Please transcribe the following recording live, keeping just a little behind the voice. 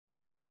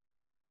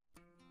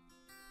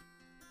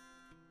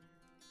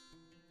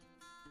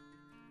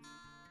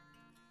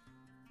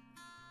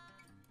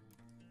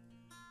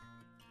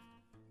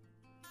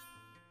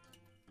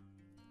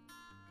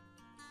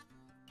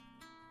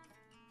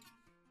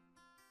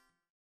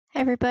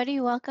Everybody,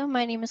 welcome.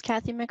 My name is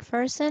Kathleen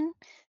McPherson.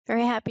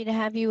 Very happy to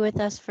have you with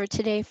us for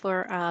today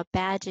for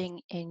badging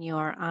in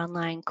your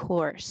online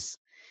course.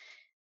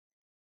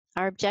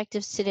 Our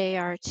objectives today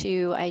are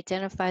to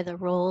identify the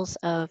roles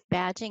of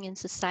badging in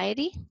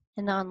society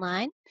and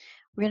online.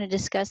 We're going to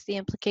discuss the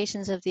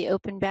implications of the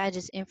Open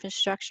Badges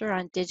infrastructure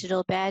on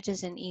digital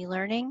badges and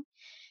e-learning.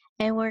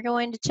 And we're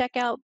going to check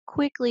out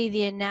quickly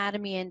the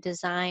anatomy and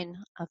design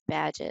of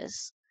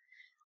badges.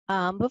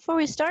 Before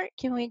we start,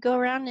 can we go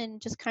around and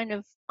just kind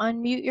of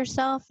unmute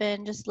yourself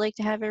and just like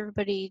to have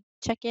everybody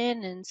check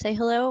in and say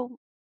hello?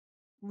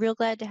 Real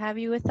glad to have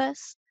you with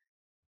us.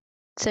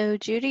 So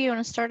Judy, you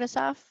want to start us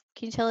off?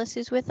 Can you tell us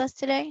who's with us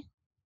today?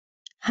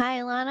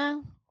 Hi,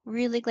 Alana.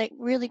 Really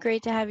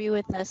great to have you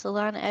with us.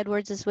 Alana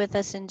Edwards is with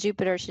us in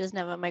Jupiter. She doesn't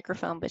have a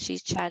microphone, but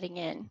she's chatting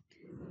in.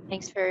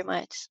 Thanks very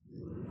much.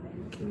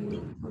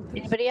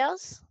 Anybody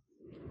else?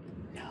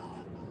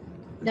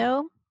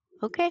 No?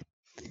 Okay.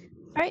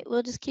 All right,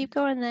 we'll just keep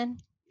going then.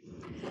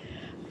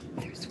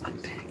 There's one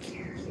back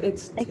here.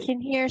 I can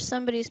hear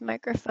somebody's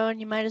microphone.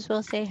 You might as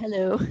well say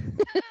hello.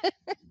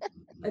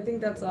 I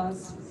think that's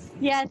us.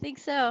 Yeah, I think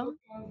so.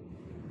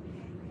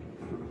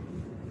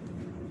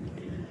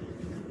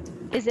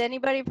 Is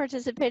anybody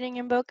participating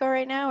in Boca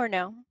right now or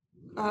no?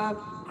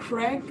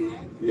 Craig?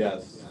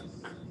 Yes.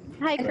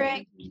 Hi,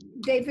 Craig.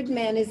 David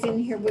Mann is in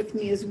here with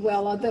me as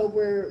well, although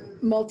we're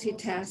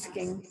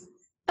multitasking.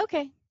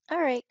 Okay. All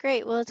right,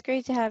 great. Well, it's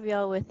great to have you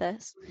all with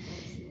us.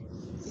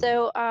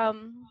 So,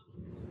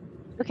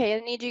 okay, I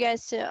need you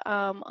guys to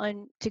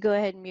go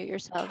ahead and mute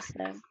yourselves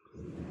then.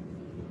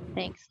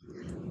 Thanks.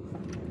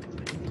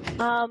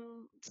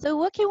 So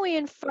what can we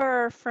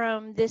infer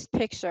from this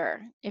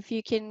picture? If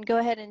you can go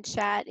ahead and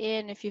chat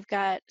in, if you've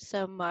got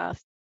some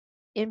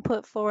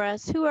input for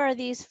us. Who are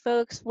these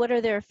folks? What are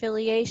their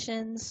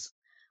affiliations?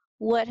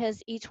 What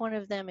has each one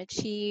of them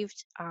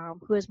achieved?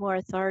 Who has more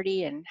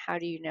authority, and how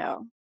do you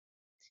know?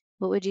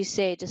 What would you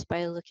say just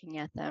by looking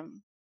at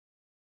them?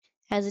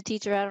 As a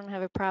teacher, I don't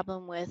have a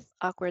problem with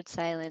awkward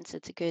silence.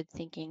 It's a good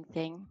thinking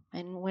thing.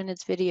 And when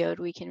it's videoed,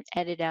 we can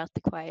edit out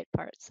the quiet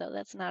part, so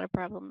that's not a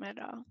problem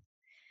at all.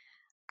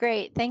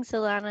 Great, thanks,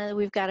 Alana.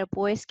 We've got a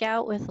Boy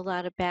Scout with a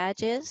lot of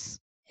badges.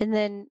 And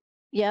then,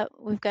 yep,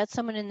 we've got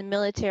someone in the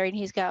military, and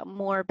he's got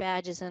more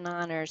badges and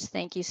honors.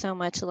 Thank you so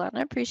much, Alana.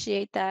 I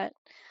appreciate that.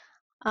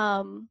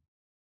 I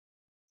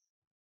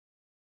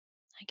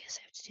guess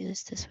I have to do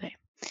this way.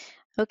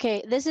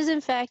 Okay, this is in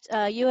fact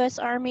U.S.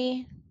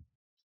 Army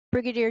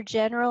Brigadier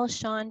General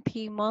Sean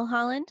P.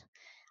 Mulholland.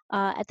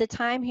 At the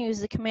time, he was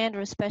the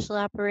commander of Special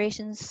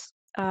Operations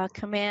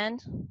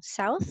Command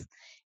South.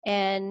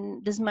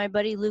 And this is my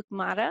buddy Luke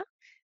Mata,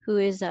 who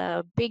is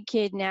a big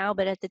kid now,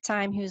 but at the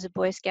time he was a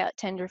Boy Scout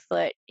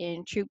tenderfoot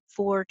in Troop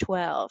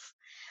 412.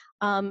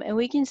 And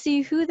we can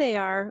see who they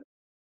are.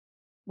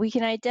 We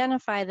can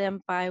identify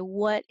them by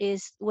what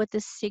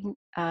the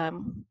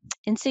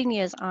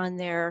insignias on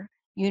their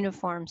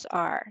uniforms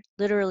are.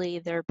 Literally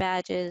their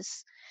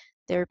badges,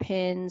 their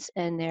pins,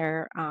 and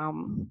their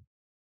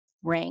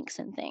ranks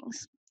and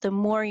things. The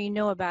more you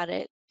know about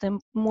it, the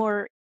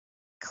more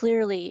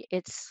clearly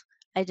it's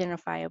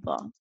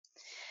identifiable.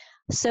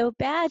 So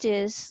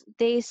badges,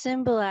 they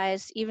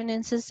symbolize, even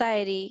in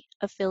society,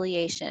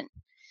 affiliation.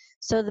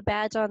 So the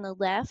badge on the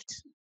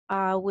left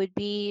would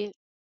be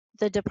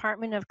the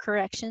Department of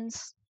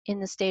Corrections in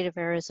the state of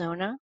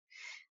Arizona.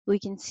 We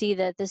can see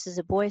that this is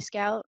a Boy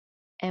Scout,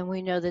 and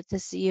we know that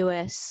this is a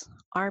U.S.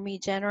 Army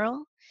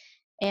general.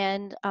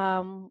 And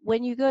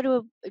when you go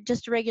to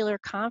just a regular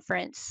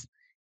conference,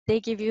 they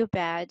give you a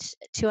badge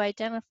to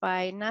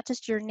identify not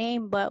just your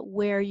name, but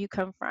where you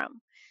come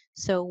from.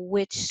 So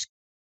which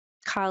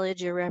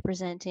college you're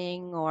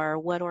representing or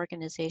what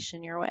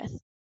organization you're with.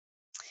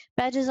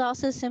 Badges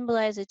also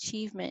symbolize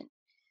achievement.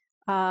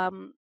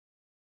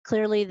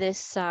 Clearly,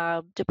 this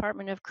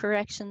Department of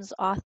Corrections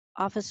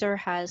officer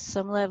has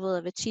some level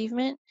of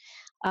achievement.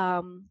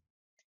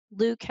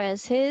 Luke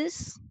has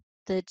his,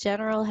 the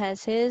general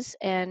has his,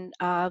 and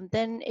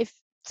then if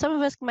some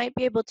of us might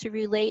be able to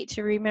relate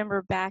to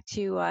remember back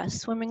to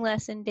swimming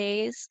lesson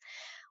days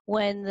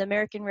when the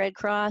American Red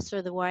Cross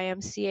or the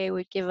YMCA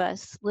would give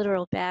us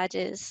literal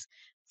badges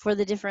for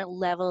the different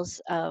levels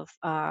of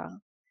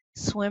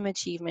swim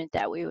achievement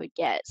that we would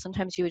get.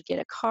 Sometimes you would get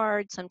a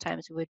card,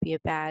 sometimes it would be a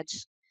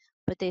badge,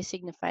 but they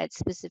signified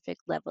specific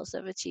levels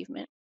of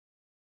achievement.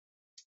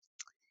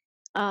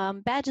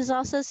 Badges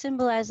also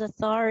symbolize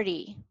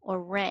authority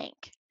or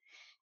rank.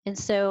 And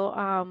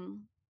so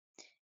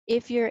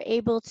if you're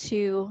able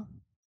to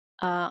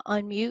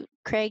unmute,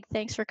 Craig,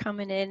 thanks for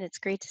coming in. It's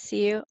great to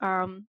see you.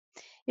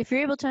 If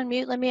you're able to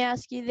unmute, let me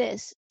ask you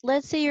this.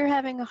 Let's say you're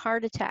having a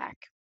heart attack.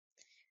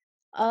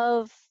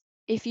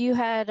 If you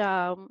had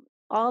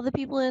all the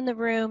people in the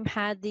room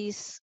had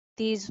these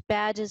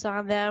badges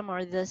on them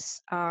or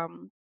this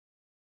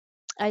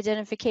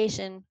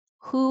identification,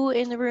 who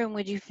in the room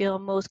would you feel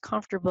most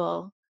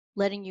comfortable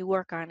letting you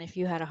work on if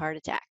you had a heart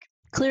attack?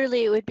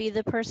 Clearly, it would be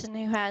the person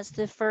who has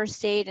the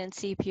first aid and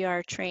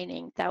CPR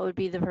training. That would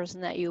be the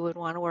person that you would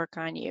want to work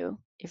on you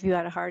if you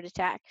had a heart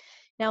attack.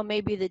 Now,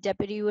 maybe the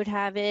deputy would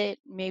have it,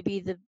 maybe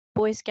the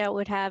Boy Scout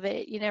would have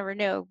it, you never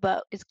know,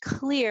 but it's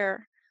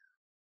clear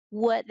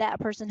what that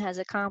person has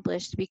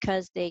accomplished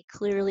because they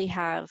clearly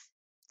have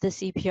the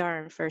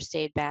CPR and first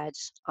aid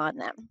badge on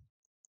them.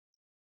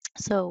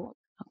 So,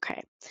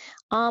 okay.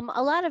 A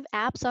lot of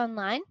apps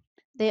online,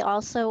 they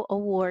also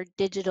award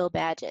digital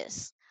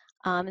badges.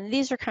 And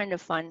these are kind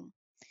of fun.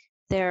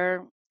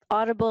 Their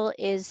Audible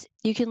is,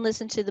 you can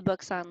listen to the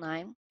books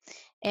online.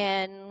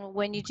 And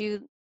when you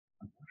do,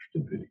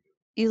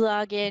 you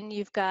log in,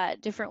 you've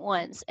got different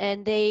ones.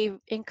 And they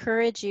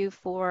encourage you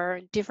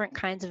for different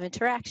kinds of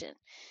interaction.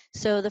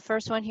 So the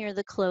first one here,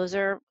 the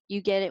closer,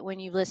 you get it when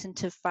you listen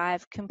to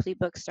 5 complete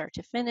books start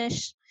to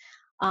finish.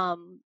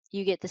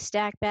 You get the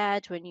stack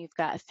badge when you've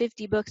got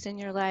 50 books in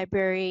your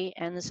library,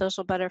 and the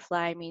social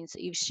butterfly means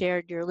that you've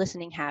shared your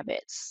listening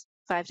habits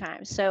 5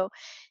 times. So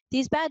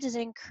these badges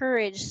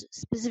encourage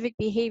specific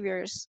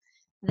behaviors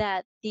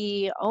that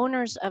the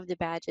owners of the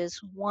badges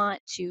want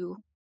to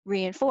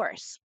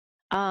reinforce.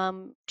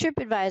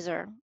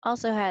 TripAdvisor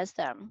also has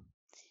them.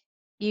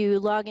 You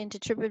log into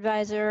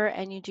TripAdvisor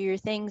and you do your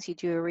things, you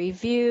do a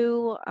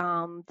review.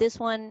 This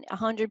one,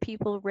 100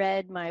 people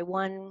read my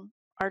one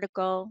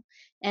article,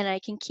 and I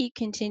can keep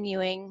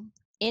continuing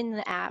in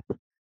the app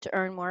to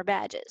earn more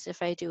badges.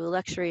 If I do a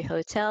luxury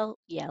hotel,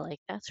 yeah, like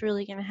that's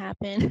really gonna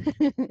happen.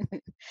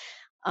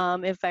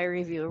 If I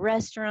review a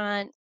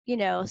restaurant, you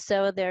know,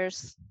 so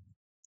there's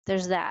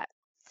that.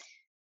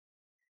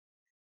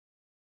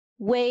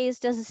 Waze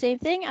does the same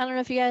thing. I don't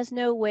know if you guys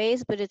know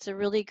Waze, but it's a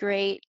really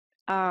great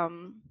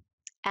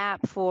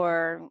app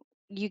for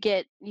you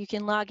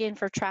can log in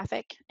for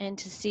traffic and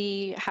to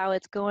see how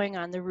it's going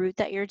on the route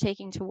that you're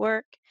taking to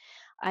work.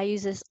 I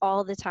use this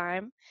all the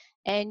time,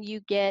 and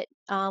you get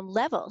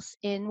levels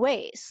in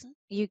Waze.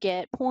 You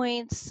get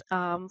points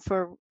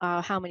for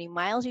how many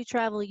miles you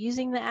travel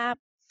using the app.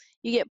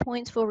 You get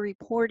points for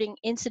reporting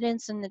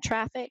incidents in the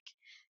traffic,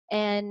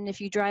 and if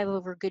you drive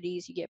over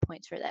goodies, you get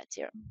points for that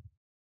too.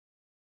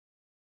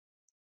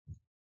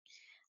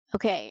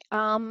 Okay,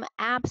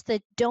 apps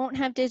that don't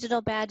have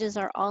digital badges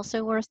are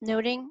also worth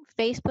noting.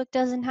 Facebook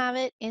doesn't have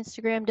it,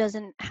 Instagram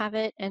doesn't have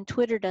it, and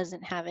Twitter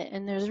doesn't have it,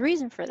 and there's a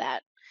reason for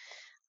that.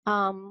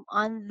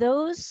 On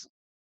those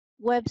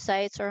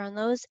websites or on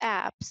those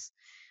apps,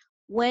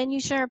 when you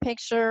share a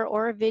picture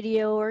or a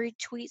video or you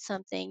tweet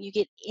something, you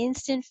get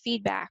instant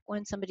feedback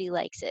when somebody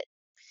likes it.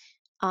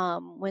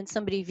 When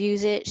somebody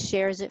views it,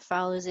 shares it,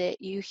 follows it,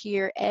 you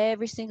hear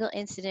every single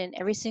incident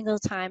every single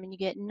time, and you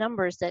get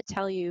numbers that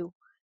tell you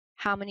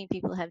how many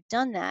people have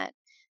done that.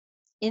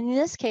 In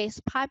this case,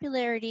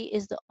 popularity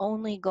is the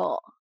only goal.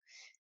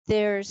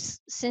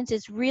 Since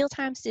it's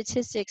real-time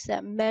statistics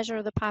that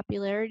measure the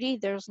popularity,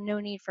 there's no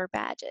need for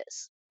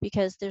badges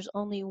because there's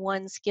only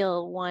one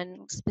skill,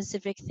 one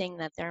specific thing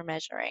that they're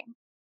measuring.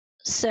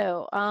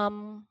 So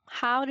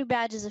how do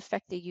badges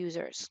affect the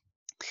users?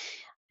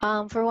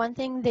 For one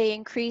thing, they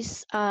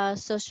increase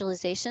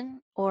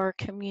socialization or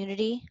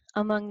community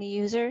among the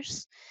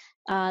users.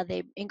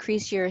 They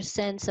increase your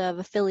sense of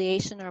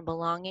affiliation or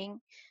belonging.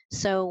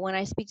 So when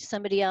I speak to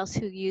somebody else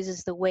who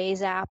uses the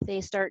Waze app,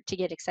 they start to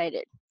get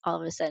excited all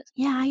of a sudden.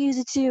 Yeah, I use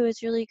it too.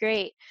 It's really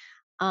great.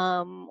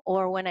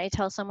 Or when I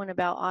tell someone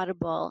about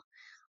Audible,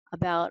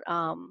 about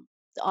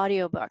the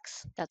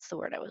audiobooks, that's the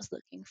word I was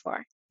looking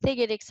for, they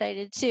get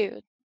excited too.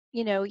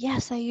 You know,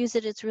 yes, I use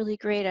it. It's really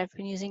great. I've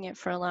been using it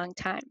for a long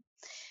time.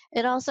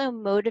 It also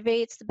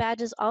motivates, the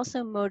badges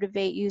also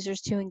motivate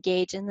users to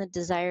engage in the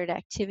desired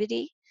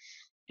activity.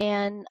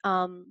 And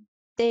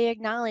they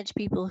acknowledge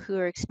people who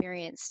are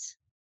experienced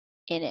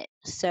in it.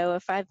 So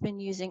if I've been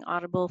using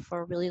Audible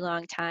for a really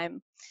long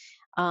time,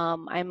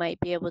 I might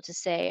be able to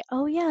say,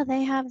 oh yeah,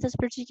 they have this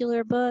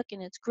particular book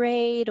and it's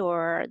great,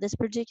 or this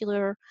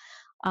particular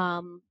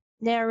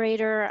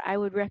narrator, I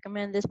would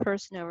recommend this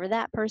person over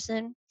that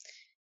person.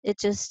 It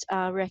just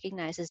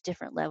recognizes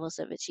different levels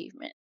of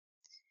achievement.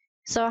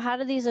 So how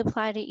do these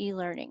apply to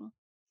e-learning?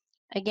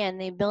 Again,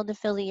 they build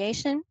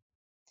affiliation,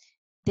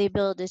 they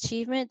build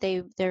achievement,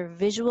 they're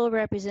visual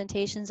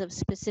representations of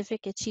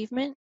specific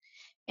achievement,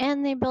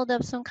 and they build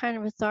up some kind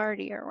of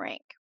authority or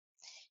rank.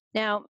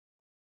 Now,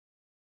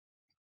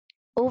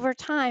 over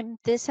time,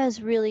 this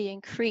has really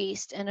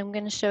increased, and I'm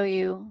going to show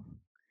you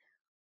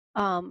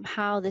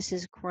how this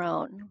has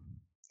grown.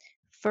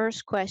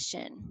 First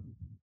question,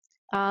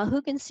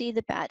 who can see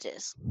the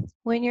badges?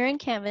 When you're in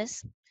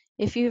Canvas,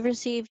 if you've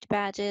received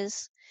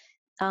badges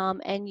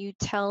and you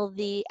tell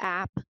the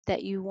app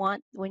that you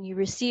want, when you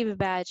receive a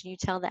badge and you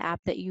tell the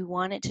app that you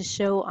want it to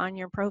show on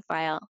your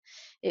profile,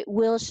 it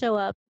will show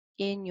up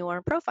in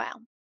your profile.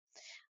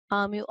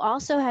 You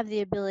also have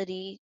the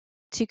ability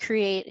to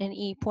create an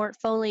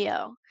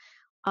e-portfolio.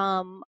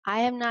 I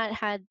have not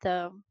had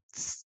the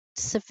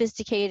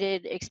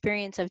sophisticated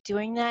experience of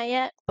doing that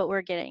yet, but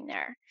we're getting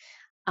there.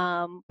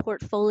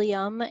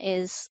 Portfolium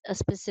is a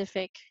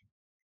specific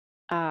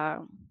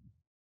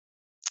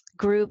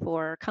group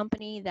or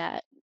company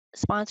that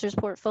sponsors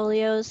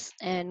portfolios,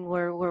 and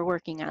we're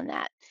working on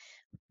that.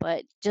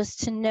 But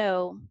just to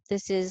know,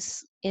 this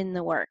is in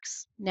the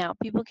works. Now,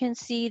 people can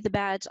see the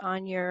badge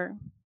on your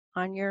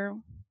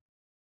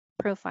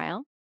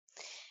profile.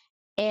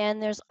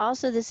 And there's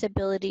also this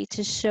ability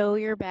to show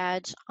your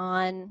badge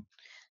on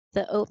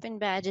the Open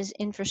Badges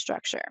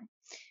infrastructure.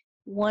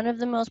 One of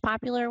the most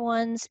popular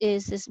ones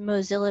is this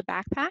Mozilla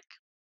backpack,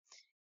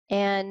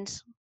 and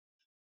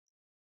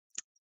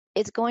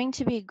it's going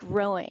to be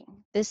growing.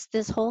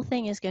 This whole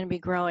thing is going to be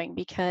growing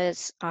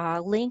because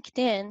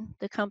LinkedIn,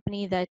 the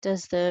company that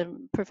does the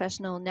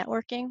professional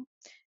networking,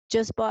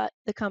 just bought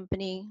the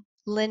company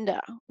Lynda,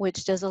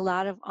 which does a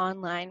lot of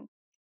online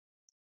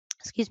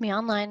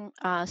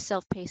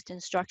self-paced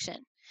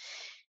instruction.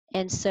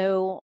 And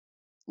so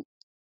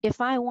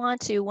if I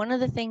want to, one of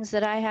the things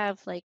that I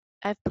have, like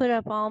I've put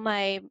up all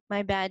my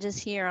badges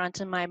here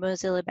onto my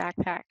Mozilla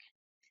backpack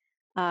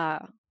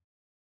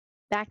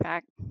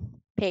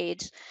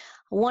page.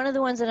 One of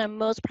the ones that I'm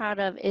most proud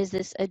of is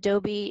this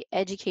Adobe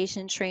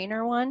Education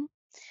Trainer one.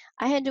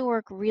 I had to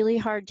work really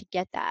hard to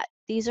get that.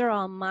 These are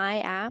all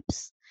my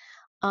apps.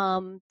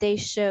 They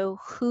show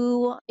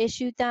who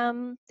issued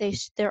them.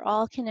 They're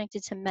all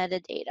connected to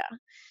metadata.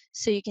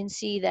 So you can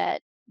see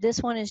that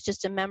this one is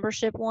just a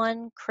membership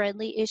one.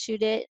 Credly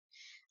issued it.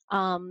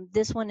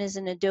 This one is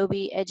an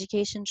Adobe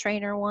Education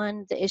Trainer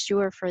one. The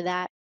issuer for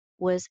that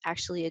was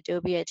actually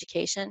Adobe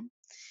Education.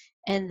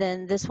 And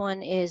then this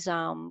one is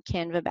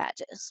Canva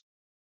badges.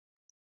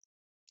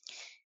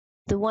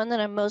 The one that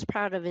I'm most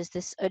proud of is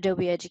this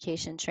Adobe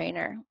Education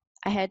Trainer.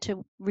 I had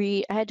to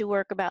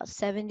work about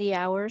 70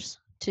 hours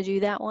to do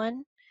that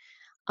one.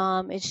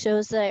 It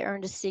shows that I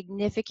earned a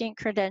significant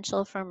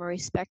credential from a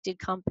respected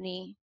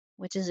company,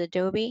 which is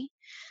Adobe.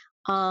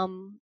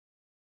 So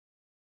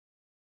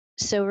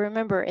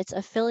remember, it's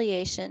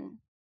affiliation,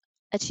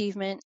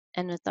 achievement,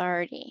 and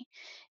authority.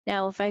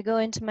 Now, if I go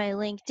into my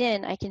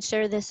LinkedIn, I can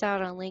share this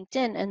out on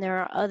LinkedIn, and there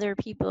are other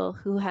people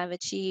who have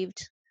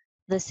achieved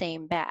the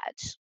same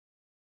badge.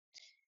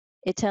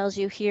 It tells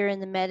you here in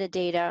the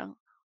metadata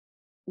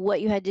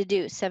what you had to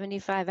do,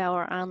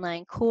 75-hour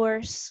online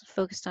course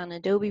focused on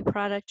Adobe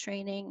product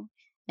training,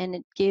 and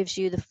it gives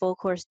you the full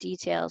course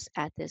details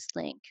at this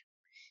link.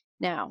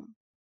 Now,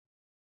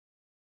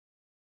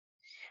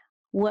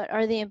 what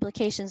are the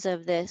implications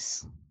of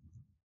this?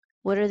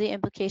 What are the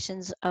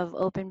implications of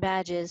open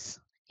badges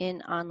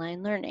in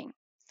online learning?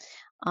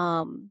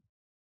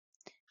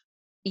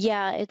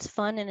 Yeah, it's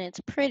fun and it's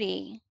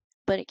pretty,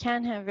 but it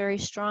can have very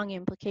strong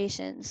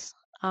implications.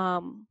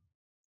 Are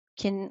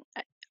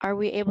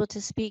we able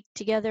to speak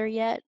together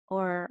yet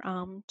or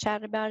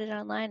chat about it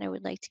online? I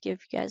would like to give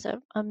you guys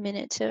a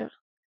minute to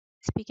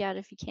speak out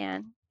if you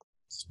can.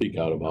 Speak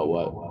out about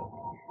what?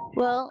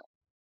 Well,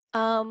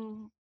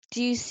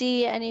 do you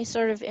see any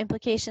sort of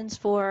implications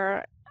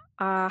for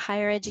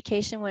higher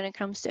education when it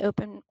comes to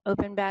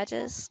open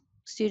badges?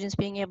 Students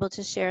being able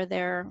to share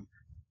their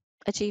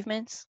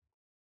achievements?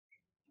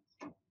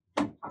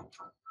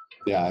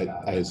 Yeah,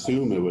 I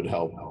assume it would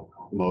help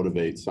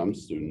motivate some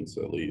students,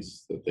 at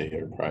least, that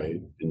they probably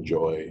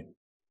enjoy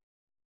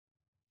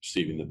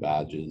receiving the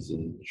badges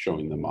and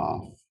showing them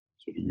off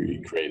to a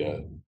degree, create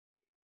a,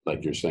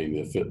 like you're saying,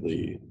 the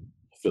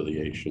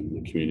affiliation,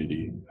 the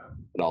community,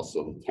 but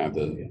also have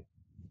the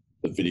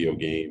video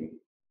game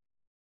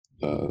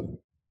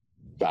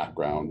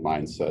background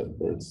mindset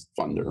where it's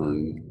fun to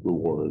earn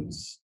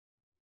rewards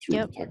through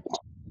the technology.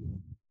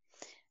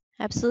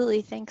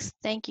 Absolutely.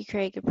 Thank you,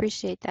 Craig.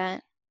 Appreciate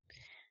that.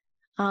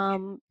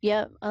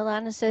 Yep,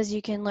 Alana says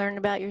you can learn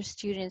about your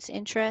students'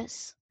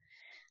 interests.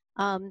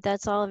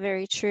 That's all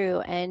very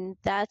true, and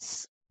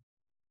that's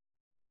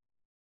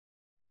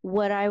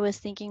what I was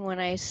thinking when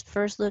I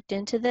first looked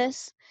into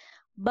this,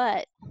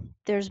 but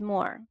there's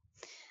more.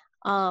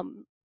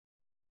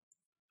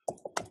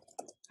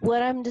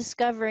 What I'm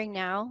discovering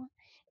now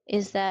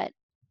is that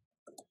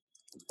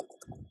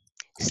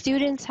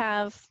students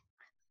have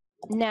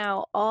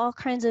now all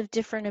kinds of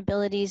different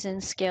abilities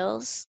and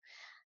skills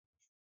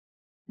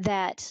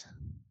that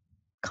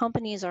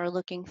companies are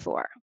looking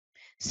for.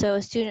 So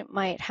a student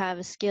might have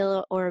a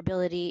skill or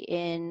ability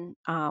in,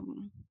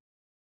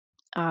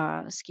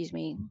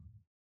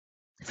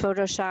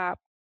 Photoshop,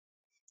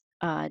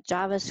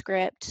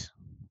 JavaScript.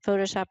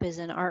 Photoshop is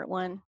an art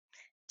one.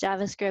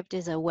 JavaScript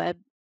is a web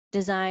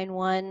design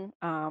one,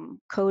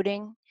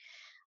 coding.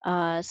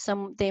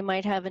 They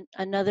might have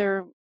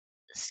another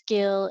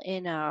skill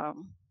in, I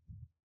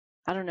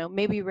don't know,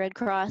 maybe Red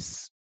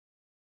Cross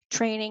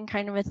training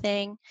kind of a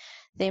thing.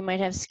 They might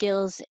have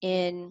skills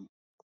in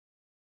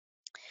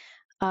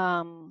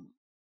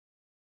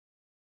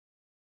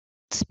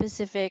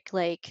specific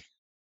like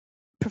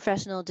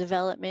professional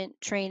development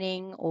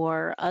training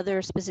or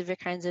other specific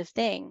kinds of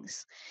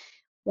things.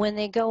 When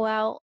they go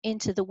out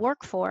into the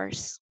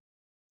workforce,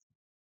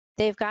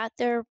 they've got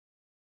their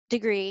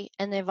degree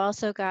and they've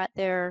also got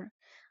their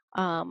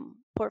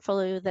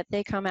portfolio that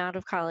they come out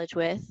of college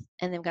with,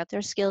 and they've got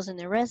their skills in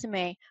their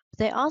resume, but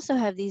they also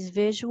have these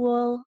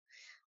visual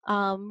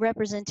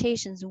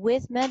representations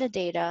with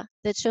metadata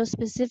that show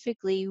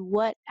specifically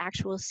what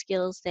actual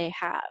skills they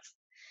have.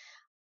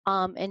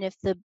 And if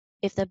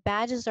the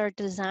badges are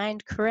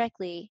designed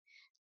correctly,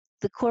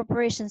 the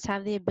corporations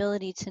have the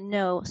ability to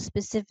know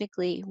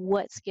specifically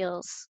what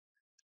skills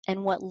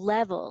and what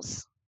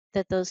levels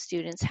that those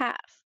students have.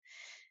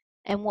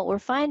 And what we're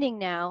finding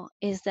now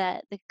is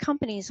that the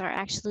companies are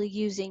actually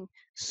using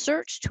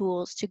search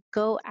tools to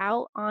go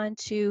out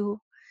onto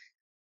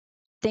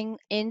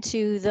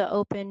into the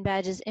Open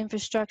Badges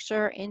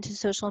infrastructure, into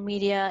social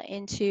media,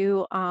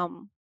 into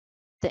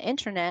the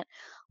internet,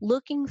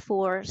 looking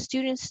for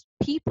students,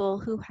 people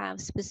who have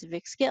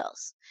specific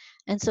skills.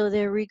 And so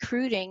they're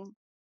recruiting,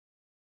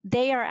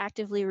 they are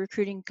actively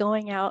recruiting,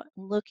 going out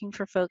and looking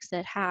for folks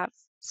that have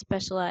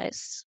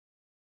specialized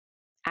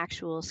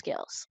actual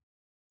skills.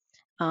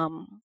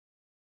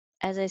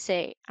 As I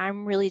say,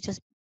 I'm really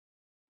just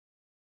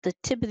the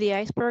tip of the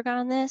iceberg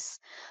on this,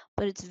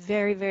 but it's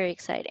very, very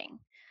exciting.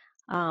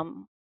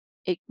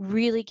 It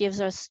really gives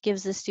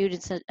the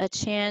students a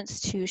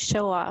chance to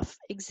show off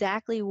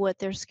exactly what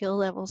their skill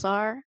levels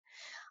are.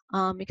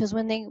 Because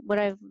what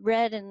I've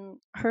read and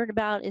heard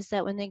about is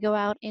that when they go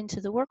out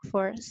into the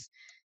workforce,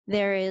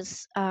 there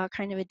is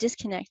kind of a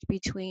disconnect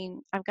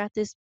between, I've got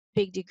this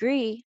big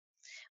degree,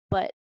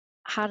 but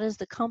how does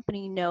the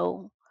company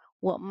know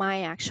what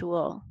my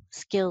actual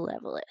skill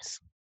level is?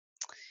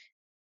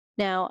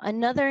 Now,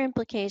 another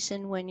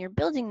implication when you're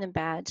building the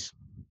badge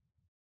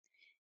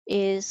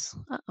is,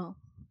 uh-oh,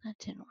 that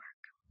didn't work.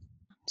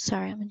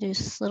 Sorry, I'm gonna do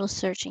a little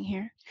searching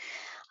here.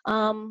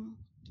 One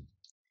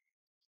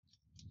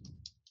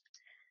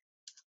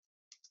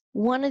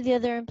of the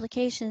other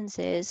implications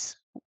is,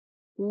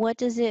 what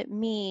does it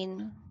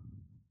mean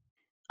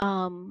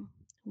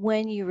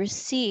when you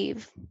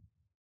receive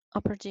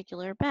a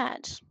particular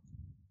badge?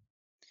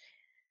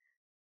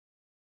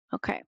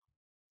 Okay,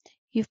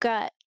 you've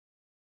got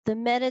the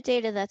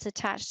metadata that's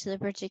attached to the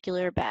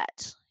particular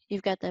badge.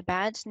 You've got the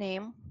badge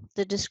name,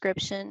 the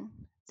description,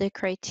 the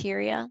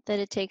criteria that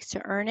it takes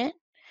to earn it,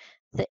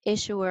 the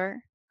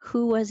issuer,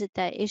 who was it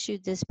that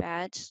issued this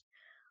badge,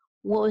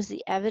 what was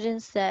the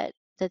evidence that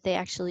they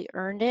actually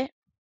earned it,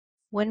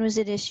 when was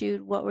it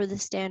issued, what were the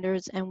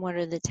standards, and what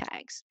are the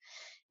tags.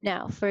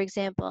 Now, for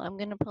example, I'm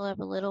going to pull up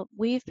a little,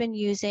 we've been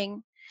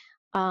using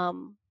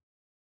Canva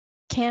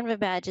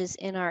badges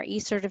in our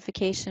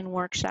e-certification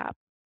workshop.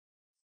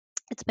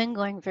 It's been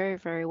going very,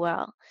 very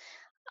well.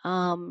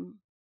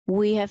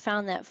 We have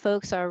found that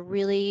folks are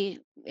really,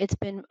 it's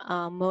been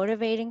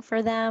motivating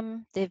for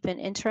them. They've been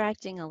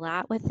interacting a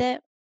lot with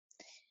it.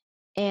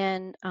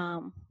 And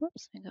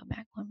whoops, let me go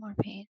back one more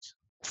page.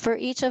 For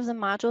each of the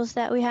modules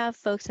that we have,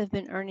 folks have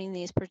been earning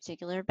these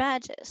particular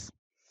badges.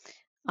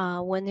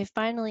 When they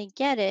finally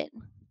get it,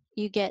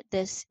 you get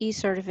this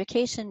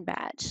e-certification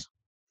badge.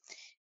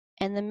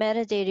 And the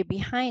metadata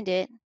behind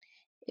it,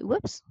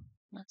 whoops,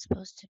 not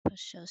supposed to push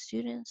show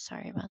students,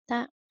 sorry about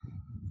that.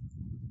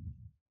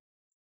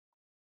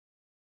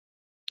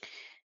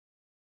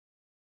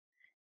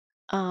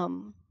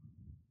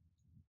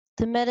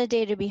 The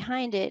metadata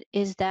behind it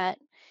is that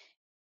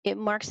it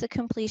marks the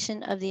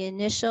completion of the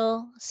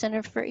initial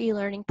Center for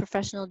eLearning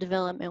Professional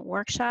Development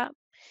Workshop.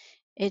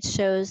 It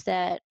shows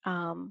that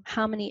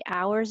how many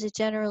hours it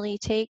generally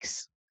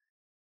takes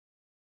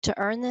to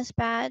earn this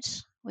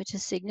badge, which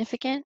is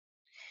significant.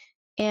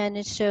 And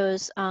it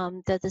shows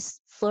that the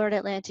Florida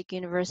Atlantic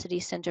University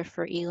Center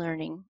for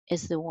eLearning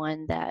is the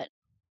one that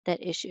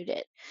issued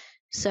it.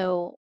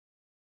 So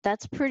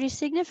that's pretty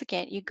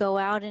significant. You go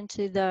out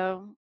into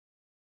the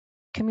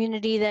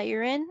community that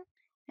you're in,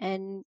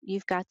 and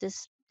you've got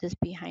this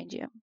behind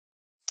you.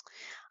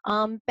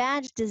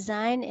 Badge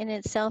design in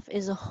itself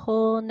is a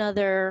whole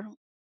nother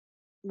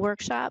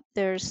workshop.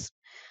 There's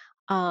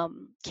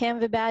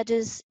Canva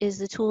badges is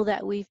the tool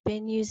that we've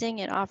been using.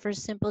 It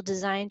offers simple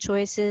design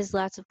choices,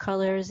 lots of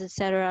colors,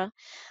 etc.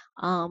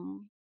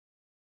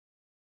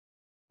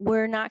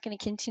 We're not going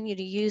to continue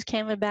to use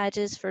Canva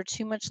badges for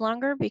too much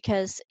longer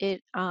because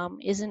it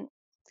isn't,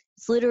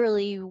 it's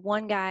literally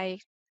one guy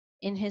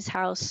in his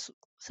house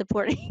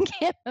supporting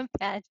Canva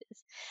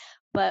badges.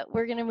 But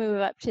we're going to move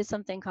up to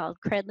something called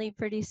Credly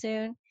pretty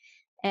soon.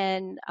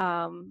 And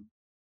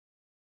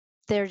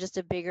they're just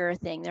a bigger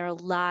thing. There are a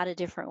lot of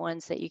different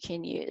ones that you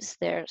can use.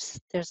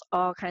 There's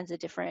all kinds of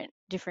different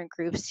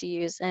groups to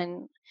use,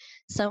 and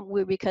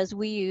because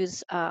we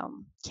use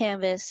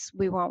Canvas,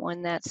 we want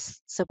one that's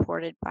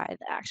supported by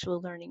the actual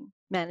learning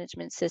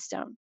management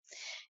system.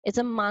 It's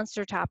a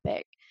monster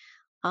topic,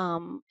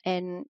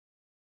 and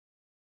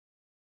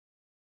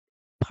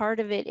part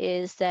of it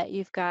is that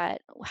you've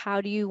got, how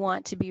do you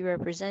want to be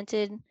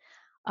represented?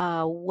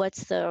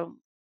 What's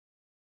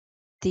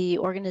the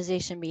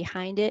organization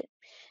behind it?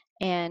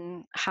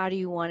 And how do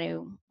you want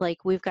to, like,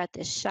 we've got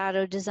this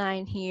shadow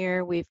design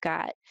here, we've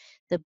got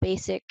the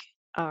basic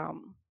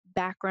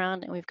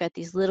background, and we've got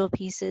these little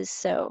pieces.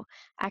 So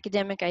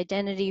academic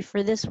identity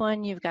for this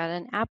one, you've got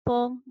an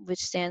apple, which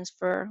stands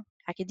for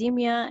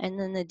academia, and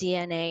then the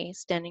DNA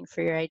standing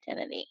for your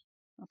identity,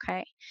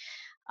 okay?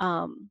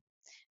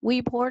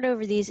 We pored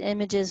over these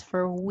images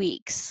for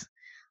weeks.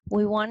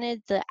 We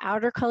wanted the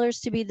outer colors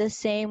to be the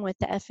same with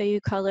the FAU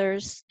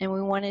colors, and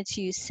we wanted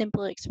to use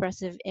simple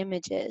expressive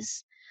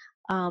images.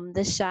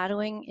 The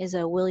shadowing is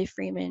a Willie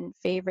Freeman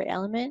favorite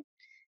element,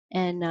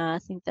 and I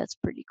think that's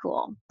pretty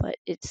cool. But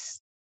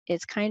it's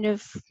kind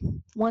of,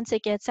 once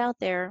it gets out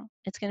there,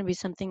 it's going to be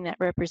something that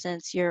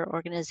represents your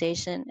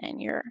organization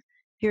and your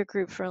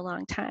group for a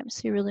long time.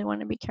 So you really want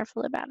to be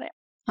careful about it.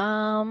 I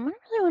don't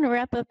really want to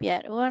wrap up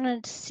yet. I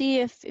want to see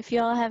if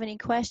you all have any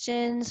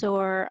questions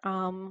or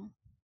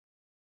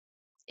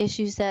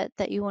issues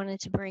that you wanted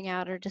to bring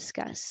out or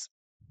discuss.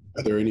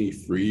 Are there any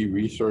free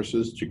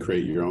resources to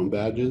create your own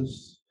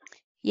badges?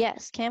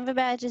 Yes, Canva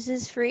Badges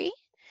is free.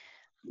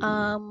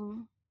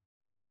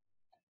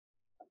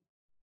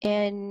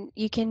 And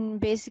you can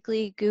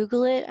basically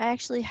Google it. I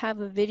actually have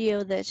a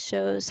video that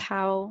shows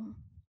how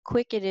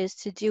quick it is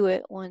to do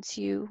it once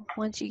you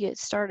get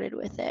started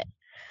with it.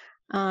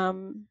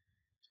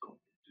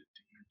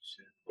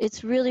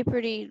 It's really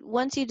pretty.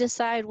 Once you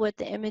decide what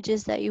the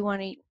images that you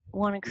want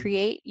to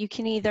create, you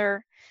can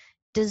either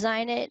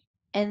design it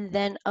and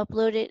then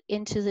upload it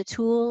into the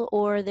tool,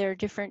 or there are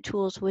different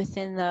tools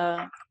within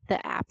the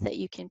app that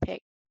you can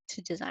pick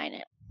to design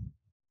it.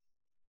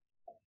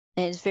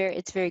 And it's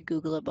very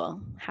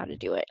Googleable how to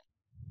do it.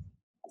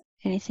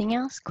 Anything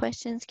else?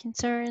 Questions,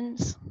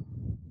 concerns?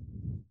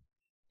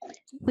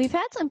 We've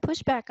had some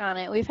pushback on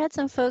it. We've had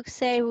some folks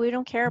say, we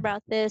don't care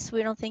about this.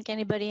 We don't think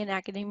anybody in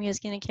academia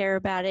is going to care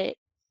about it.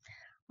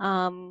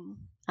 I'm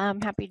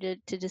happy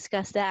to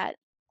discuss that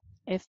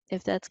if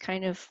that's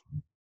kind of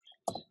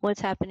what's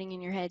happening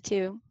in your head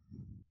too.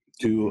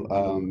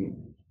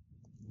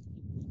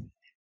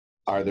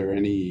 Are there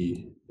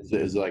any, is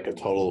it like a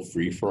total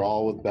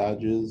free-for-all with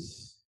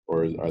badges?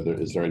 Or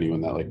is there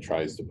anyone that like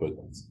tries to put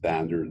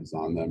standards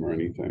on them or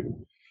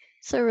anything?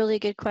 It's a really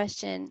good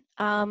question.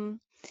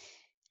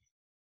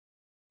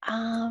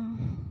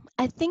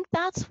 I think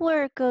that's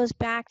where it goes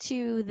back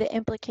to the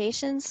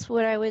implications.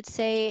 What I would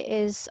say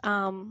is,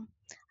 I'm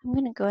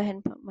going to go ahead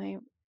and put my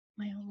own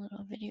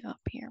little video up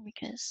here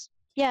because,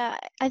 yeah,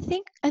 I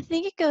think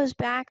it goes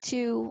back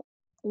to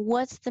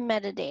what's the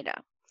metadata.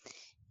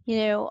 You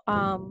know,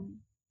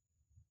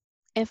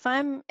 if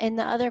I'm, and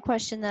the other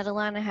question that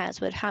Alana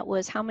has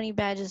was how many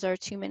badges are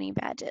too many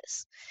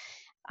badges?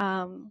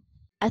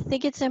 I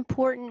think it's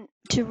important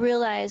to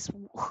realize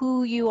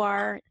who you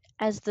are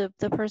as the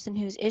person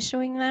who's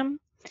issuing them.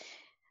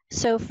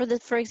 So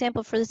for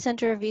example, for the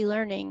Center of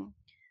eLearning,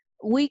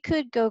 we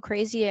could go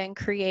crazy and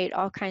create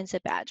all kinds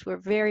of badges. We're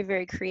very,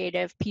 very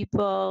creative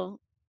people.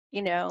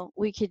 You know,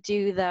 we could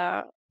do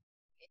the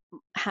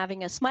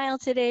having a smile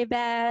today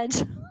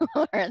badge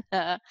or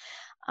the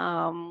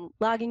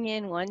logging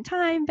in one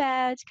time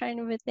badge kind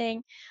of a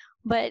thing.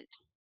 But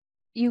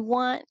you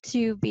want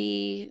to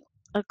be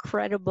a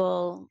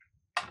credible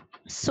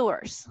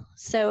source.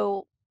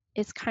 So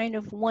it's kind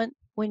of when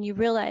you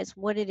realize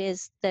what it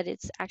is that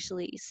it's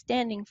actually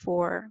standing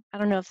for. I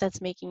don't know if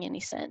that's making any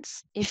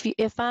sense. If you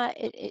look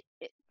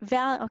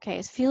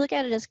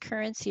at it as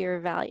currency or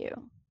value,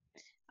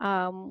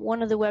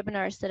 one of the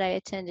webinars that I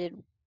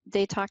attended,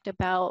 they talked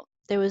about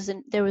there was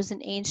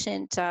an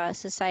ancient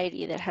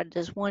society that had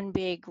this one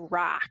big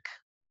rock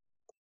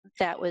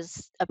that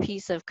was a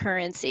piece of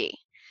currency,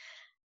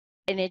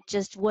 and it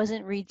just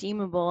wasn't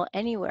redeemable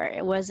anywhere.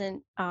 It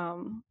wasn't.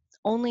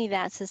 Only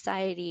that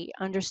society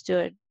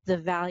understood the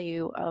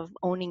value of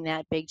owning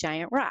that big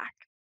giant rock.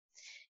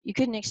 You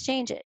couldn't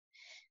exchange it.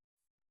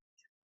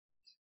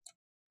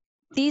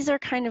 These are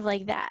kind of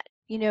like that.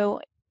 You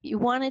know, you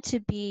want it to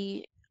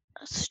be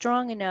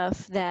strong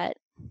enough that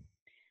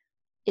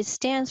it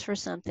stands for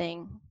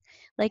something.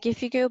 Like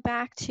if you go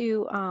back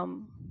to,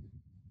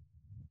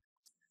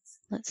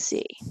 let's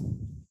see.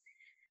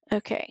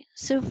 Okay,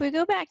 so if we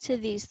go back to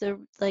these, the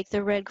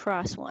Red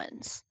Cross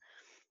ones.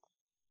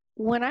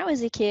 When I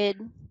was a kid,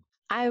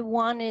 I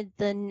wanted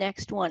the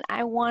next one.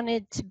 I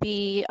wanted to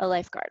be a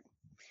lifeguard.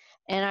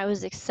 And I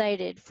was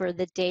excited for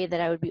the day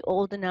that I would be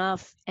old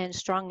enough and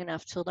strong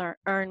enough to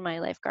earn my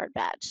lifeguard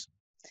badge.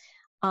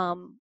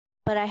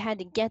 But I had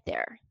to get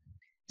there.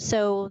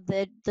 So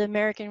the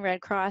American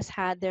Red Cross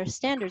had their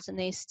standards, and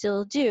they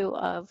still do,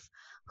 of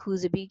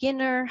who's a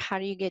beginner, how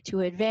do you get to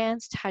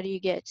advanced, how do you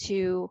get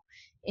to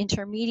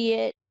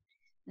intermediate,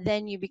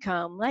 then you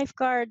become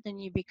lifeguard, then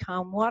you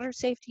become water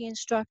safety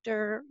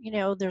instructor. You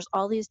know, there's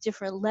all these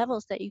different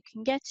levels that you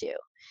can get to,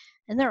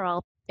 and they're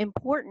all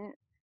important,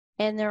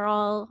 and they're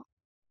all,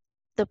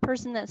 the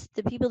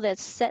people that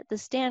set the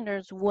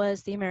standards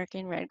was the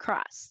American Red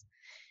Cross.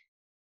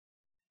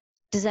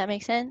 Does that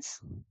make sense?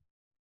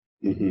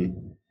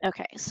 Mm-hmm.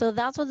 Okay, so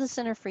that's what the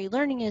Center for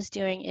eLearning is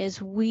doing,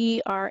 is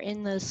we are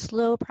in the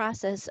slow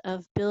process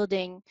of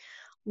building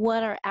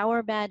what are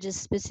our badges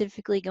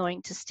specifically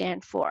going to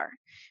stand for.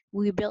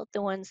 We built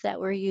the ones that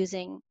we're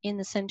using in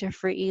the Center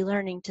for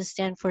eLearning to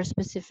stand for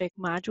specific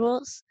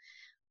modules,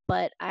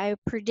 but I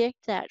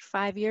predict that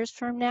 5 years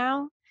from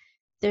now,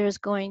 there's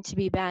going to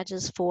be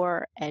badges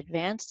for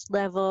advanced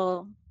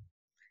level,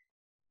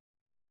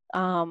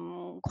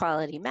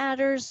 Quality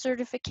Matters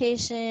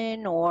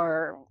certification,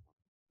 or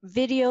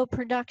video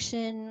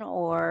production,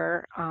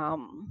 or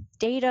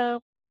data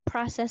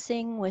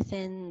processing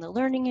within the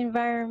learning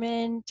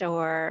environment,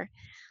 or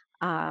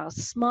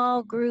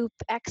small group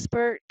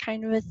expert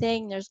kind of a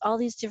thing. There's all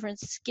these different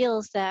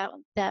skills that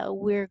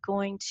we're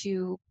going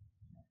to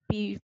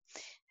be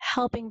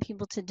helping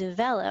people to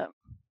develop.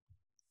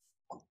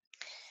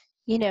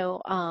 You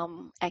know,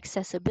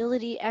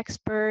 accessibility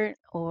expert,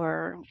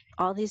 or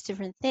all these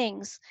different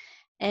things.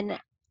 And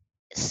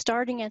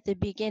starting at the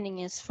beginning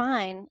is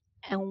fine.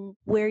 And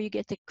where you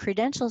get the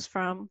credentials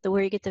from,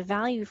 where you get the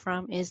value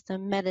from, is the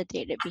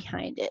metadata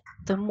behind it.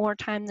 The more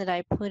time that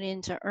I put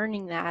into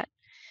earning that,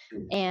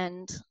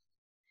 and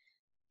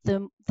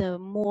the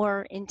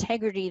more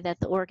integrity that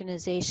the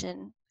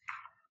organization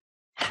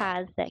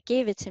has that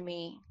gave it to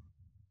me,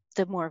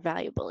 the more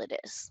valuable it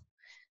is.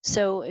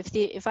 So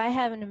if I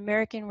have an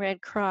American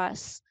Red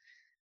Cross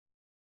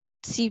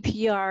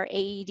CPR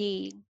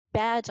AED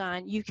badge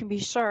on, you can be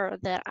sure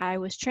that I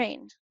was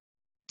trained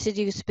to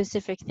do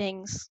specific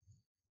things.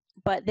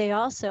 But I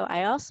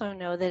also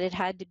know that it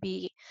had to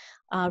be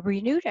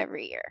renewed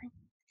every year,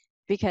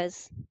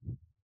 because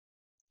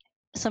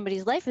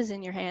somebody's life is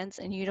in your hands,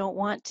 and you don't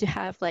want to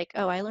have like,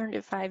 oh, I learned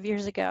it 5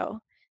 years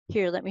ago.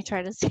 Here, let me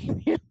try to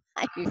save your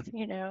life,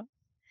 you know.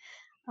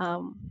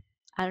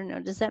 I don't know.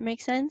 Does that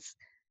make sense?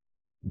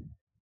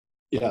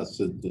 Yes,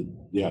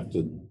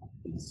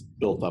 it's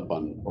built up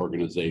on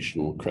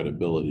organizational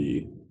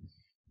credibility.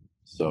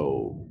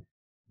 So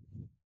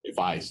if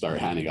I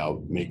start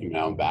making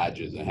my own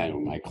badges and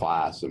handing my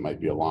class, it might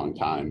be a long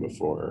time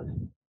before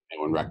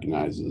anyone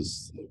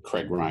recognizes the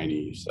Craig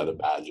Riney set of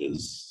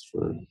badges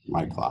for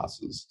my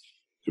classes.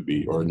 Could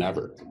be, or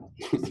never.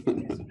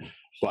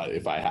 But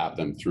if I have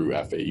them through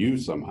FAU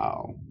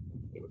somehow,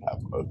 it would have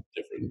a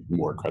different,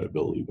 more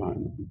credibility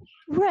behind them.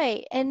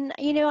 Right. And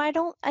you know,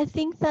 I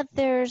think that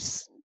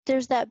there's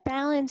that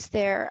balance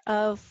there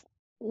of,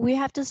 we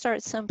have to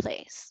start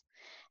someplace.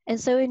 And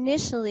so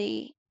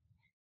initially,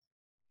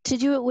 to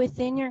do it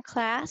within your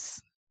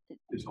class,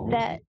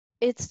 that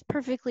it's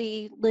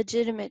perfectly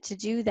legitimate to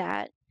do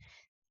that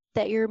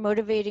you're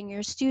motivating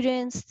your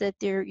students, that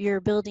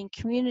you're building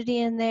community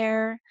in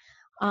there,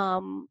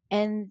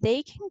 and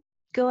they can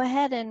go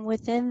ahead and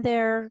within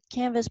their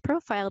Canvas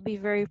profile be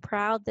very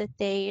proud that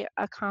they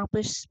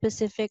accomplished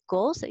specific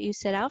goals that you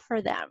set out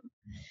for them.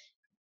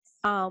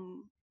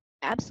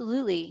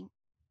 Absolutely,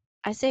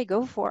 I say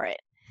go for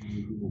it.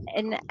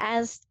 And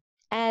as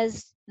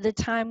the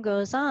time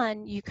goes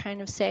on, you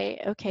kind of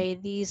say, okay,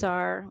 these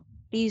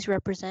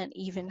represent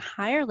even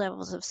higher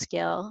levels of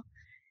skill,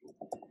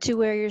 to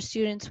where your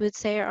students would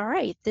say, all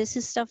right, this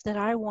is stuff that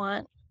I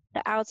want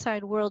the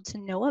outside world to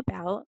know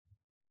about.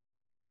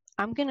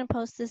 I'm going to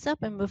post this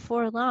up, and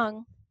before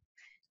long,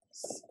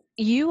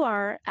 you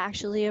are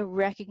actually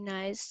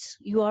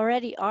you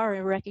already are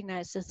a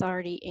recognized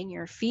authority in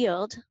your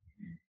field.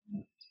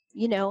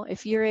 You know,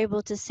 if you're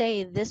able to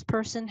say this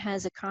person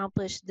has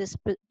accomplished this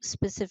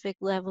specific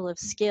level of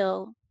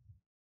skill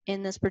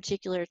in this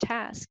particular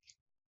task,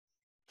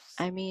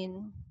 I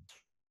mean,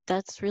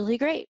 that's really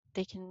great.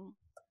 They can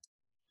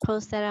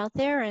post that out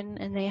there,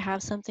 and they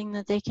have something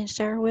that they can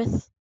share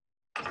with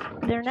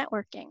their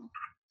networking.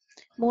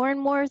 More and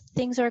more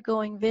things are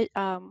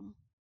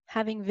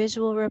having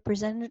visual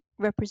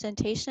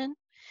representation,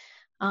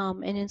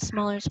 and in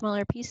smaller and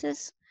smaller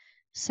pieces.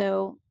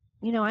 So,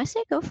 you know, I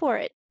say go for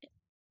it.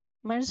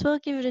 Might as well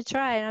give it a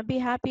try, and I'd be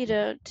happy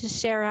to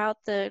share out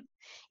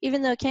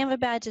even though Canva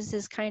Badges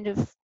is kind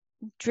of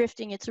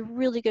drifting, it's a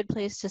really good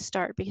place to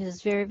start, because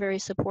it's very, very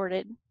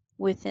supported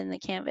within the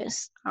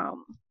Canvas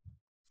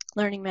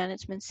learning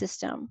management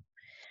system.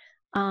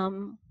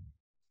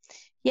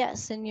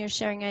 Yes, and you're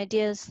sharing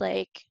ideas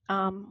like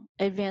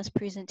advanced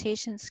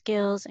presentation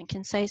skills and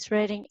concise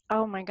writing.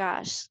 Oh my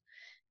gosh.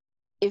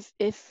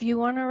 If you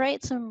want to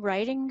write some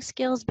writing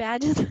skills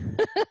badges,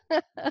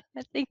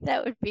 I think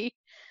that would be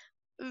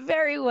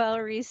very well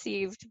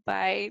received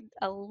by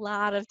a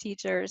lot of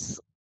teachers.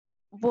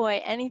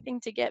 Boy, anything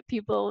to get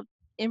people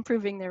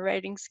improving their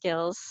writing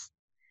skills,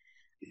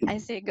 I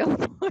say go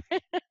for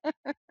it.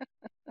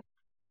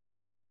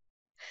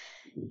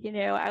 You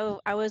know,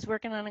 I was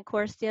working on a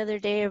course the other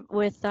day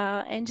with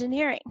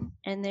engineering,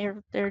 and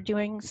they're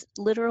doing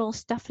literal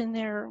stuff in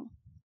their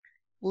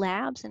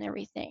labs and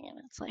everything, and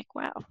it's like,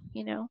 wow,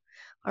 you know,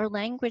 our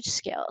language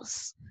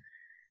skills.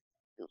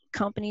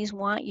 Companies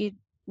want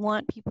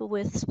people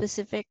with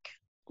specific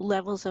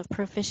levels of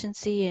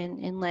proficiency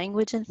in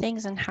language and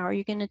things, and how are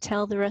you going to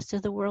tell the rest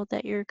of the world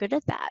that you're good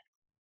at that?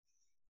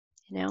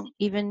 You know,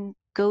 even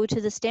go to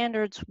the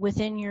standards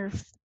within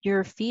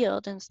your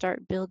field and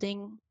start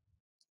building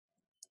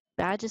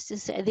badges to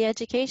say the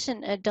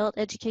adult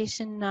education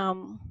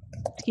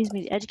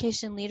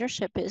education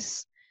leadership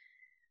is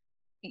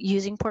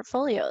using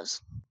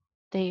portfolios.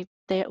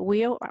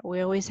 We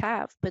always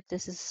have, but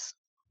this is,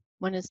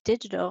 when it's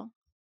digital,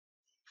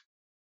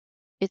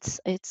 it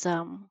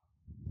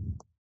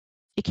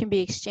can be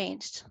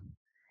exchanged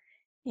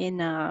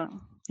in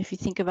if you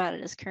think about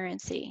it as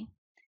currency,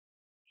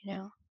 you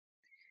know.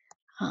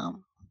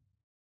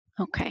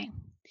 Okay.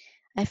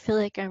 I feel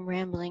like I'm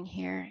rambling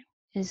here.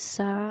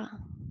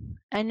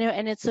 I know,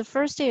 and it's the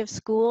first day of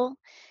school,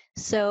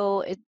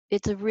 so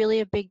it's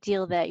really a big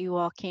deal that you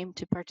all came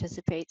to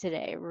participate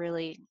today.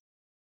 Really,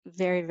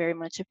 very, very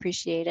much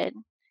appreciated.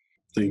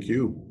 Thank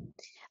you.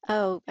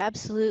 Oh,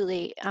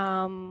 absolutely.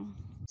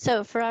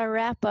 So for our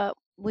wrap up,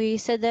 we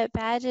said that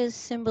badges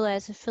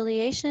symbolize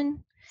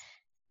affiliation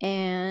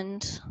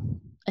and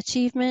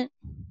achievement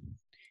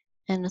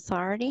and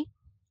authority.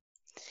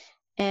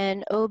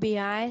 And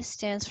OBI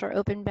stands for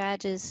Open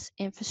Badges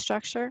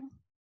Infrastructure.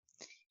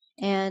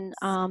 And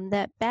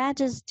that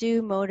badges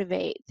do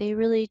motivate. They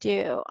really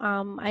do.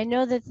 I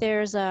know that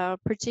there's a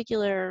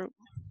particular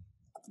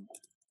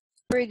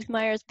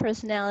Briggs-Myers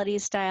personality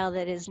style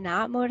that is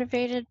not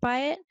motivated by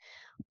it,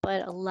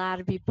 but a lot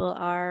of people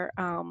are.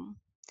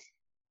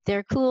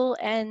 They're cool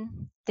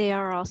and they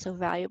are also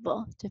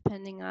valuable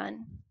depending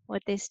on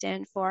what they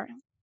stand for.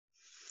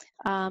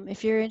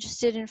 If you're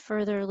interested in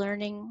further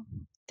learning,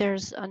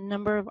 there's a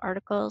number of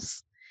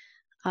articles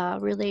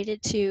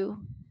related to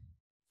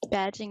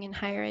badging in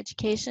higher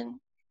education.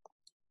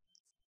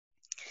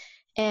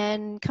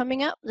 And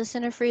coming up, the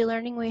Center for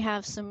eLearning, we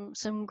have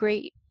some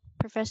great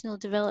professional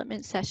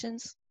development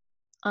sessions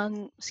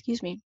on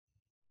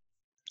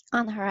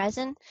the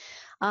horizon.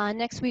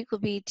 Next week will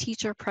be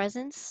teacher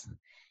presence,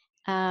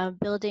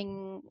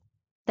 building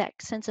that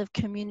sense of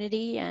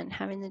community and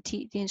having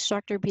the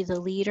instructor be the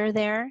leader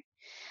there.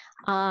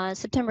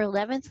 September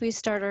 11th, we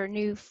start our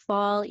new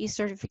fall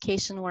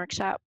e-certification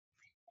workshop,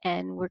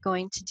 and we're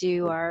going to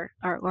do our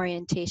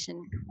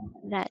orientation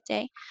that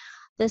day.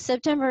 The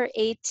September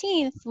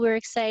 18th, we're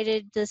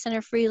excited, the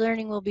Center for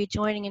eLearning will be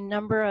joining a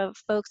number of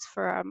folks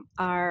for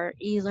our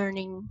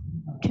eLearning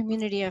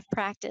community of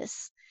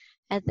practice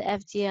at the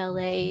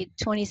FDLA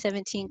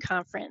 2017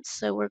 conference.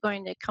 So we're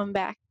going to come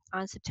back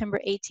on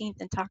September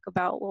 18th and talk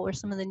about what were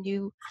some of the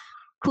new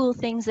cool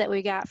things that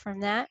we got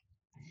from that.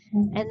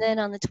 And then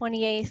on the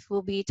 28th,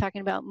 we'll be talking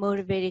about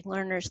motivating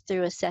learners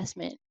through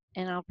assessment.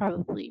 And I'll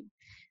probably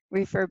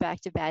refer back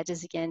to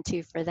badges again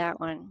too for that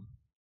one.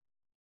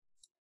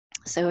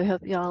 So we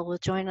hope you all will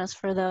join us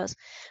for those.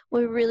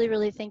 We really,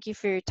 really thank you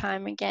for your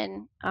time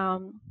again.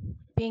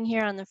 Being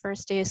here on the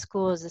first day of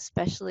school is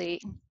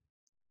especially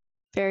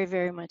very,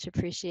 very much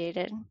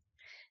appreciated.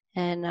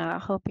 And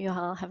hope you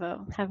all have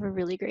a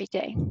really great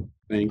day.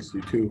 Thanks,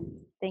 you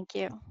too. Thank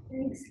you.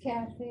 Thanks,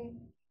 Kathy.